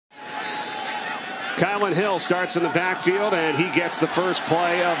Kylin Hill starts in the backfield, and he gets the first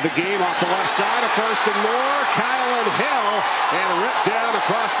play of the game off the left side. A first and more. Kylin Hill, and ripped down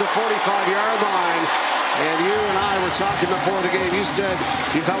across the 45-yard line. And you and I were talking before the game. You said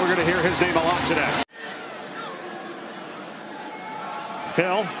you thought we were going to hear his name a lot today.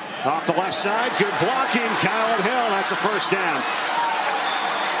 Hill off the left side. Good blocking. Kylin Hill. That's a first down.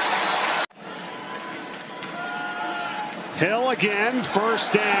 Hill again.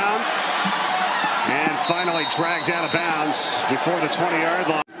 First down. And finally dragged out of bounds before the 20-yard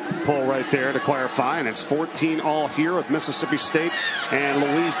line. Pull right there to clarify. And it's 14 all here with Mississippi State and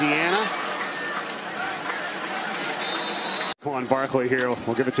Louisiana. Quan Barkley here.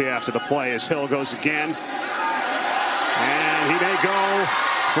 We'll give it to you after the play as Hill goes again. And he may go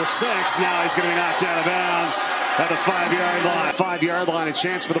for 6. Now he's going to be knocked out of bounds at the 5-yard line. 5-yard line, a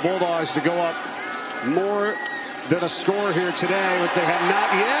chance for the Bulldogs to go up more than a score here today, which they have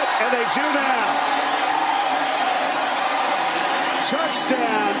not yet, and they do now.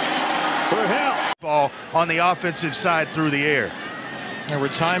 Touchdown for Hill. Ball on the offensive side through the air. There were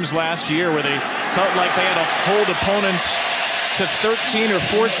times last year where they felt like they had to hold opponents to 13 or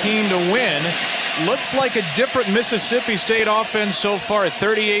 14 to win. Looks like a different Mississippi State offense so far at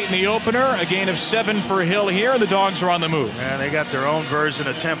 38 in the opener. A gain of 7 for Hill here. The Dogs are on the move. Yeah, they got their own version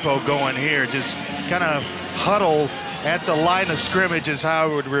of tempo going here. Just kind of huddle at the line of scrimmage is how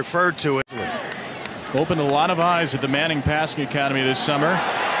I would refer to it. Opened a lot of eyes at the Manning Passing Academy this summer.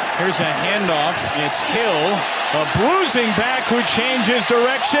 Here's a handoff. It's Hill, a bruising back who changes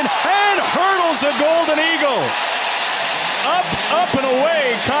direction and hurdles a Golden Eagle. Up, up and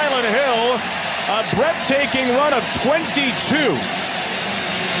away, Kylin Hill. A breathtaking run of 22.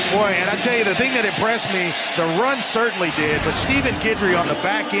 Boy, and I tell you, the thing that impressed me, the run certainly did, but Stephen Guidry on the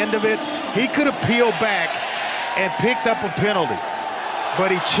back end of it, he could have peeled back and picked up a penalty.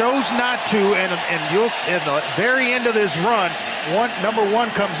 But he chose not to, and you'll, at the very end of this run, number 1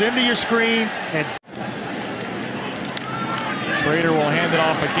 comes into your screen, and Schrader will hand it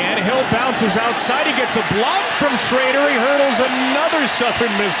off again. Hill bounces outside. He gets a block from Schrader. He hurdles another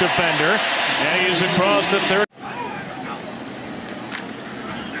Southern Miss defender. And he's across the 30.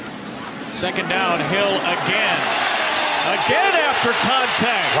 Second down, Hill again. Again after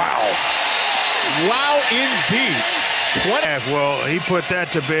contact. wow. Wow, indeed. Well, he put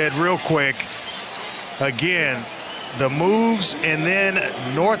that to bed real quick. Again, the moves, and then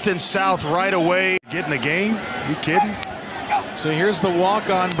north and south right away. Getting the game? You kidding? So here's the walk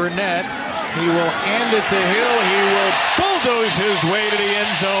on Burnett. He will hand it to Hill. He will bulldoze his way to the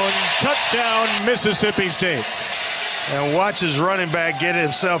end zone. Touchdown, Mississippi State. And watch his running back get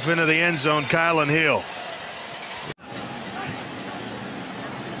himself into the end zone, Kylin Hill.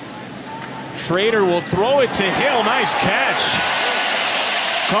 Schrader will throw it to Hill. Nice catch.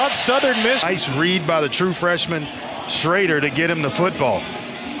 Caught Southern Miss. Nice read by the true freshman Schrader to get him the football.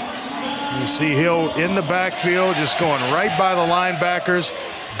 You see Hill in the backfield, just going right by the linebackers.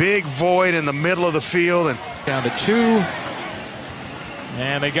 Big void in the middle of the field. And down to 2.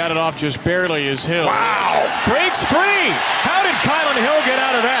 And they got it off just barely as Hill. Wow! Breaks free! How did Kylin Hill get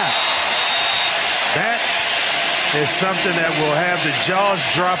out of that? That is something that will have the jaws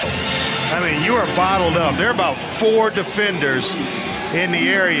drop. I mean, you are bottled up. There are about 4 defenders in the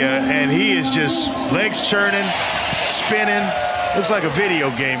area, and he is just legs churning, spinning. Looks like a video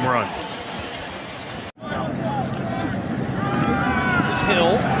game run. This is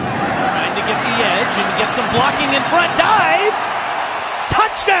Hill trying to get the edge and get some blocking in front. Dives!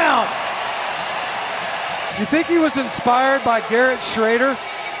 Touchdown! You think he was inspired by Garrett Schrader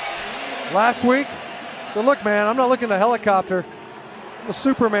last week? So look, man, I'm not looking at a helicopter. I'm a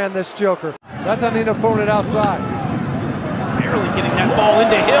Superman, this Joker. That's how they end up throwing it outside. Barely getting that ball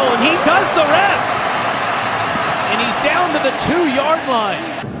into Hill, and he does the rest! And he's down to the 2-yard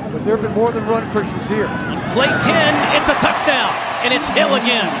line. But there have been more than run creases here. Play 10, it's a touchdown, and it's Hill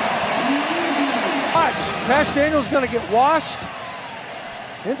again. Watch, Cash Daniel's going to get washed.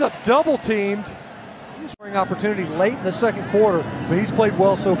 Ends up double teamed. He's scoring opportunity late in the second quarter, but he's played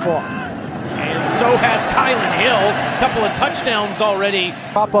well so far. And so has Kylin Hill. A couple of touchdowns already.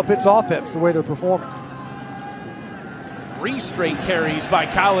 Prop up its offense the way they're performing. 3 straight carries by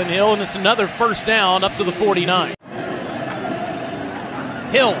Kylin Hill, and it's another first down up to the 49.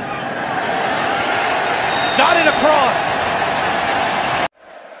 Hill. Got it across.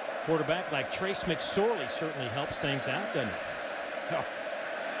 Quarterback like Trace McSorley certainly helps things out, doesn't it? No.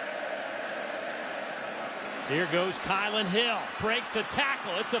 Here goes Kylin Hill. Breaks a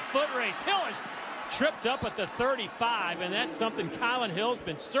tackle. It's a foot race. Hill is tripped up at the 35, and that's something Kylin Hill's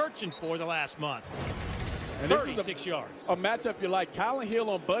been searching for the last month. And this 36 yards. A matchup you like. Kylin Hill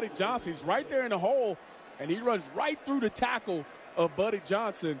on Buddy Johnson. He's right there in the hole, and he runs right through the tackle of Buddy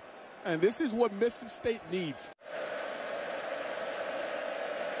Johnson. And this is what Mississippi State needs.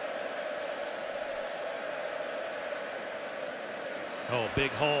 Oh,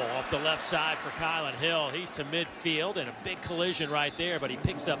 big hole off the left side for Kylin Hill. He's to midfield, and a big collision right there, but he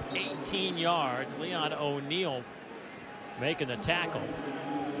picks up 18 yards. Leon O'Neal making the tackle.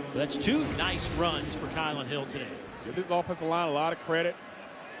 That's two nice runs for Kylin Hill today. Give this offensive line a lot of credit.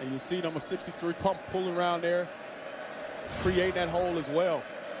 And you see number 63 pump pulling around there, creating that hole as well.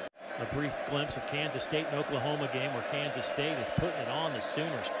 A brief glimpse of Kansas State and Oklahoma game where Kansas State is putting it on the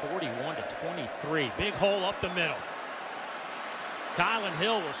Sooners 41-23. Big hole up the middle. Kylin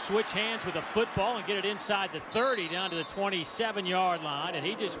Hill will switch hands with the football and get it inside the 30 down to the 27-yard line, and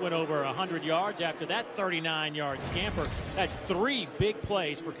he just went over 100 yards after that 39-yard scamper. That's three big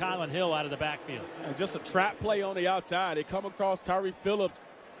plays for Kylin Hill out of the backfield. And just a trap play on the outside. They come across Tyree Phillips,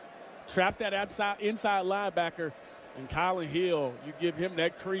 trap that inside linebacker, and Kylin Hill, you give him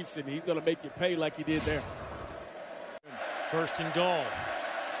that crease, and he's going to make you pay like he did there. First and goal.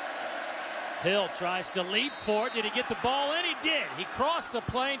 Hill tries to leap for it. Did he get the ball in? He did. He crossed the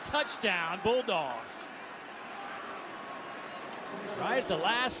plane. Touchdown, Bulldogs. Right at the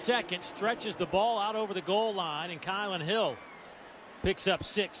last second, stretches the ball out over the goal line, and Kylin Hill picks up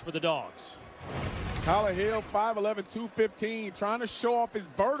 6 for the Dogs. Kylin Hill, 5'11", 215, trying to show off his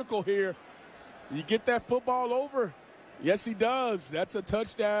vertical here. You get that football over? Yes, he does. That's a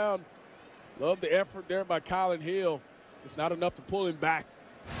touchdown. Love the effort there by Kylin Hill. Just not enough to pull him back.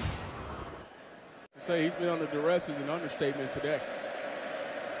 To say he's been under duress is an understatement today.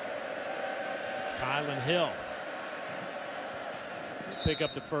 Kylin Hill pick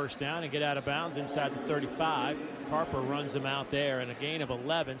up the first down and get out of bounds inside the 35. Carper runs him out there, and a gain of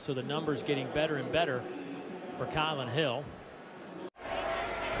 11, so the number's getting better and better for Kylin Hill.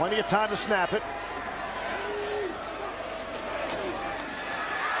 Plenty of time to snap it.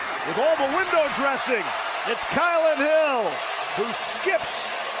 With all the window dressing, it's Kylin Hill who skips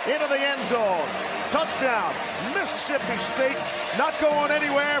into the end zone. Touchdown, Mississippi State, not going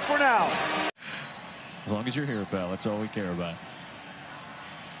anywhere for now. As long as you're here, pal, that's all we care about.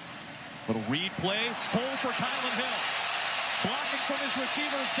 Little read play, hole for Kylin Hill. Blocking from his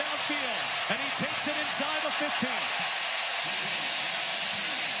receivers downfield, and he takes it inside the 15.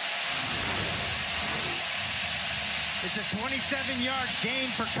 It's a 27-yard gain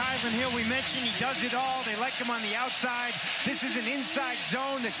for Kylin Hill. We mentioned he does it all. They like him on the outside. This is an inside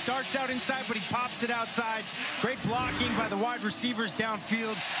zone that starts out inside, but he pops it outside. Great blocking by the wide receivers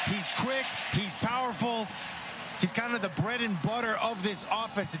downfield. He's quick. He's powerful. He's kind of the bread and butter of this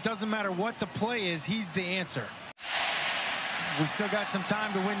offense. It doesn't matter what the play is. He's the answer. We still got some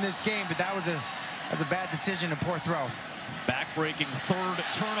time to win this game, but that was a bad decision, a poor throw. Back-breaking third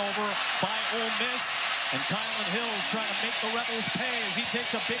turnover by Ole Miss. And Kylin Hill is trying to make the Rebels pay as he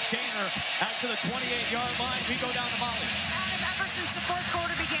takes a big gainer out to the 28-yard line. We go down to Molly. Adam, ever since the fourth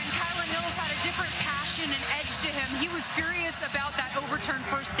quarter began, Kylin Hill's had a different passion and edge to him. He was furious about that overturned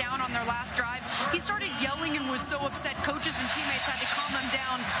first down on their last drive. He started yelling and was so upset. Coaches and teammates had to calm him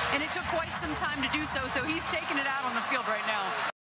down, and it took quite some time to do so. So he's taking it out on the field right now.